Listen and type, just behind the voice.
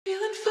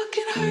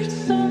hurts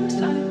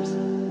sometimes.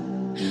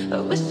 I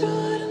wish I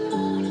would've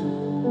known.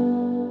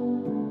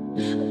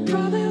 I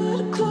probably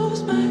would've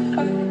closed my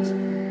eyes.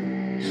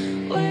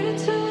 Waited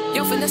till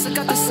Yo, Vanessa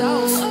got the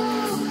sauce.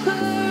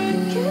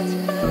 it gets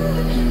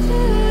better,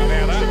 till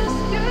it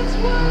just gets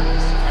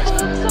worse.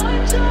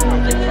 One-time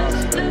job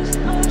is this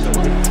much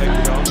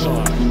Take the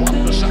outside.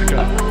 One the second.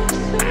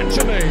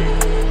 Anthony.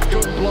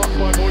 Good block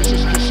by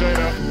Moises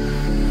Caicedo.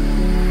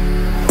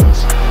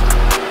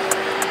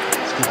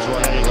 It's good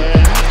play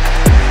again.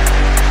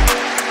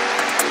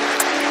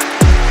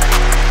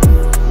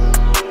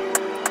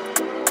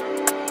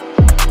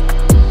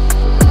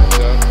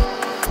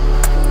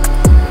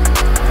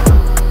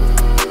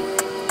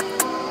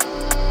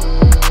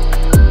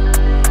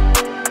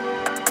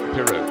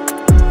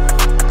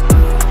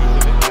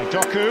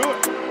 Doku.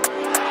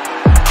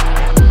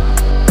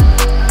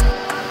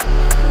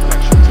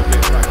 Collection took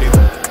it back in.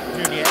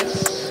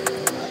 Nunez.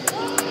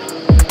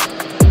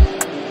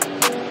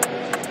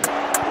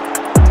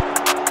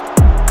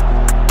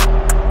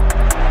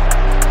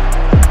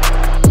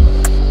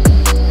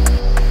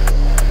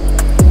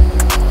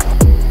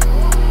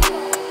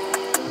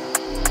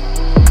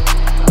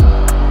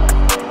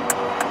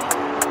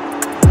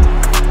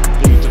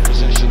 Lead to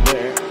possession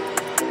there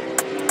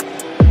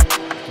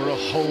for a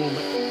home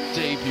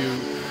debut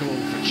goal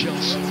for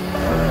Chelsea.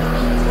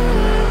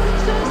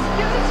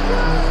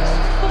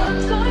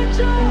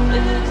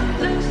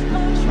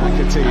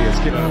 McAtee has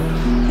given up.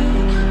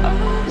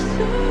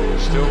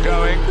 Still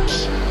going.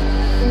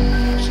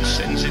 She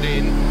sends it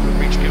in.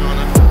 Reach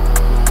Ghana.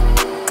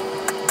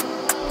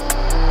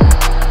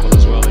 Well,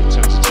 as well,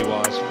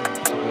 intensity-wise, the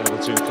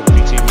other two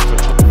competing for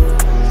top. At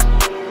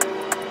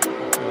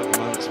the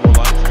moment, it's more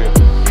likely to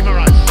be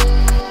Guimaraes.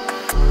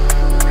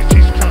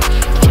 British coach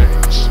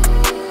James.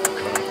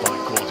 Curved by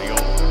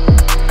Guardiola.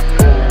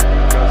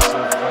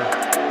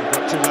 We've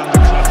got two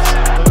undercuts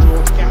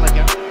towards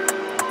Gallagher.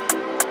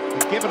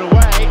 Given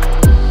away.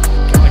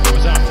 Gallagher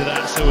was after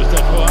that, so was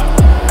Duckworth.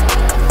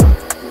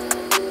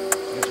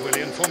 Here's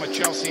Willian, former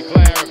Chelsea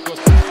player, of course.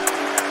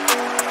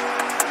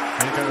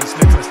 Here goes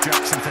Nicholas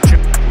Jackson for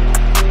Chelsea.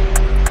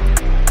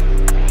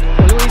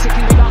 Well, Louisa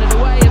can be batted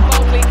away, and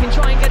Barkley can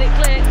try and get it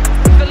clear.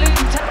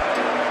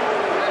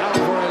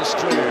 Alvarez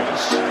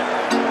clears.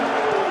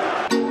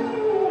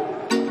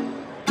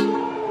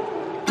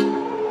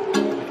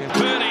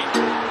 Bernie.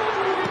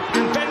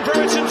 And Ben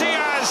Brereton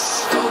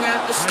Diaz.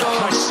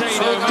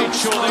 Caicedo made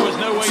sure there was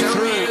no way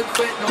through. They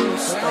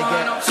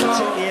get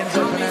particularly ends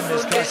up and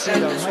Moises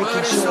Caicedo,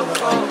 making sure that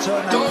they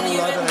turn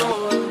that ball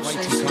over. Way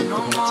too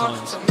comfortable at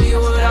times.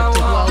 Well there, and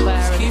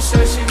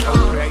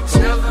Create goals,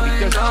 but he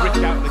does drift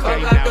out the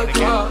game now and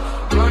again.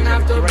 Run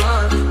after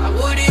run, I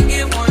wouldn't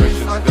get one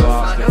if I could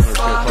find a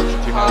far.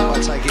 I'll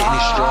take it in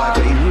his stride,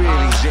 but he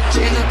really zips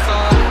it in the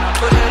car. I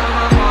put it on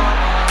my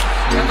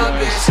mama, and my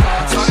bitch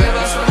talking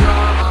about some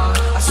drama.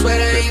 I swear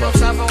there ain't no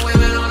time for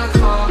women on a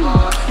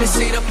coma. They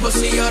see the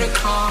pussy or the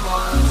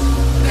karma.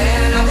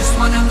 Man, I just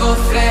wanna go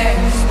flex.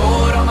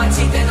 Gold on my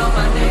teeth and on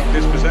my neck.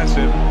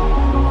 Dispossessive.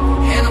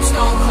 And I'm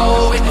stone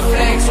cold with the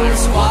flex. With the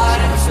squad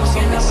and I'm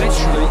smoking the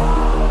century.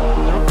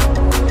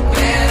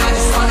 Man, I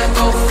just wanna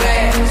go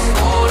flex.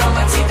 Gold on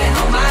my teeth and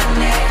on my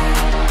neck.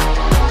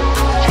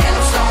 And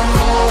I'm stone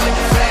cold with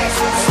the flex.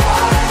 With the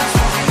squad and I'm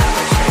smoking the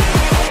century.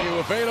 Are you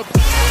available?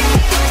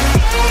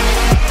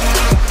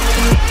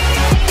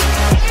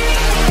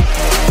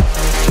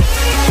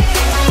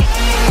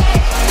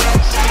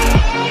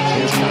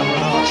 Here's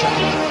Cameron Archer.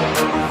 Man,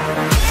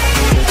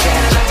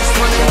 I just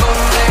wanna go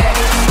flex.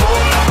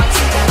 Gold on my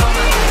teeth and on my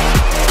neck.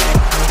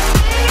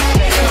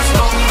 And I'm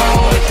stone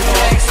cold with the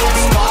flex. With the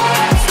squad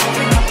and I'm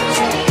smoking the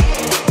century.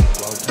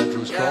 Well,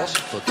 Pedro's cross,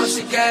 but Push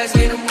the gas,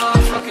 get a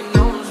motherfucking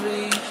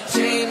nosebleed.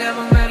 She ain't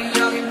never met a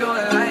youngin' do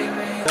it like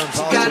me.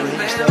 She got a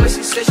man, but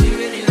she said she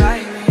really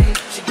like me.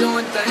 She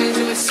doing things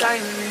to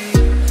excite me.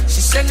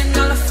 She sending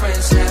all her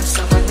friends snaps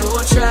on my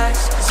new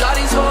tracks. Cause all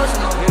these hoes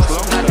know me, so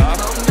I can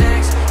come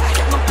next. I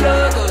hit my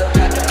plug, or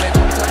got the back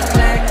on the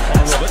neck. I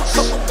took a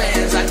couple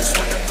bands, I just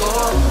wanna go.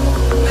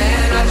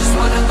 Man, I just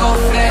wanna go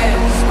flex.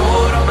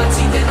 Gold on my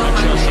teeth and on my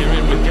Chelsea neck. are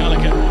in with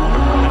Gallagher. And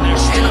now And I'm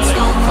Sterling.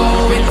 stone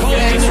cold with the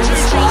flex. With the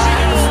squad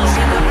and I'm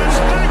smoking the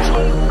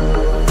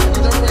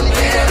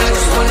man, I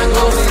just wanna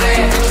go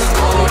flex.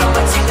 Gold on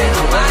my teeth and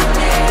on my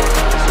neck.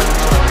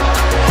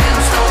 And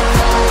I'm stone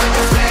cold with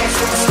the flex.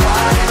 With the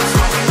squad and I'm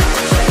smoking the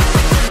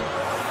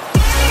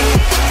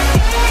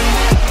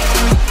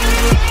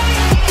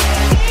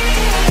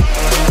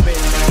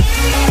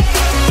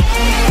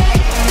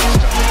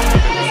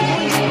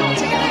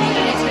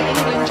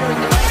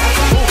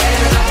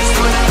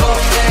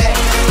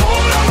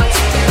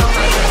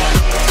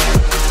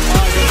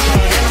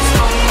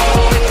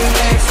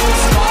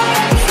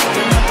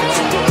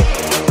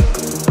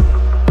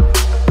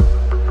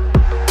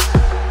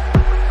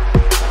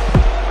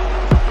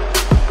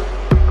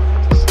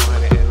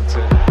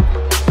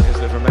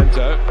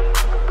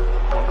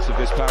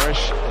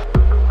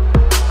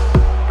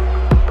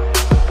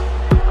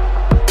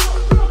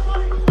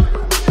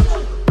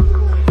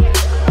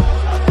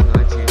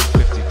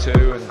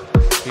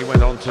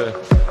to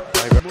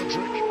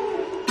Modric.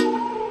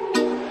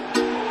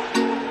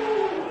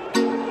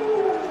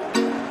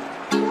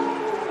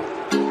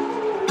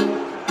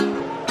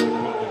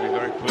 Will be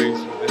very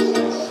pleased with this.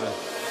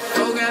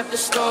 Go grab the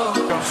store.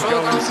 Got to go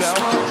himself,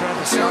 trying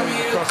to sign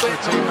across to a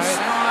teammate.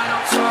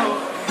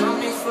 Help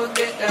me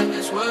forget that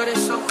this world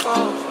is so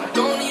cold. I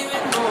don't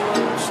even know what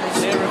I'm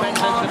saying. Here,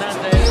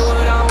 Fernandez.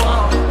 What I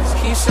want.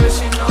 Keep searching.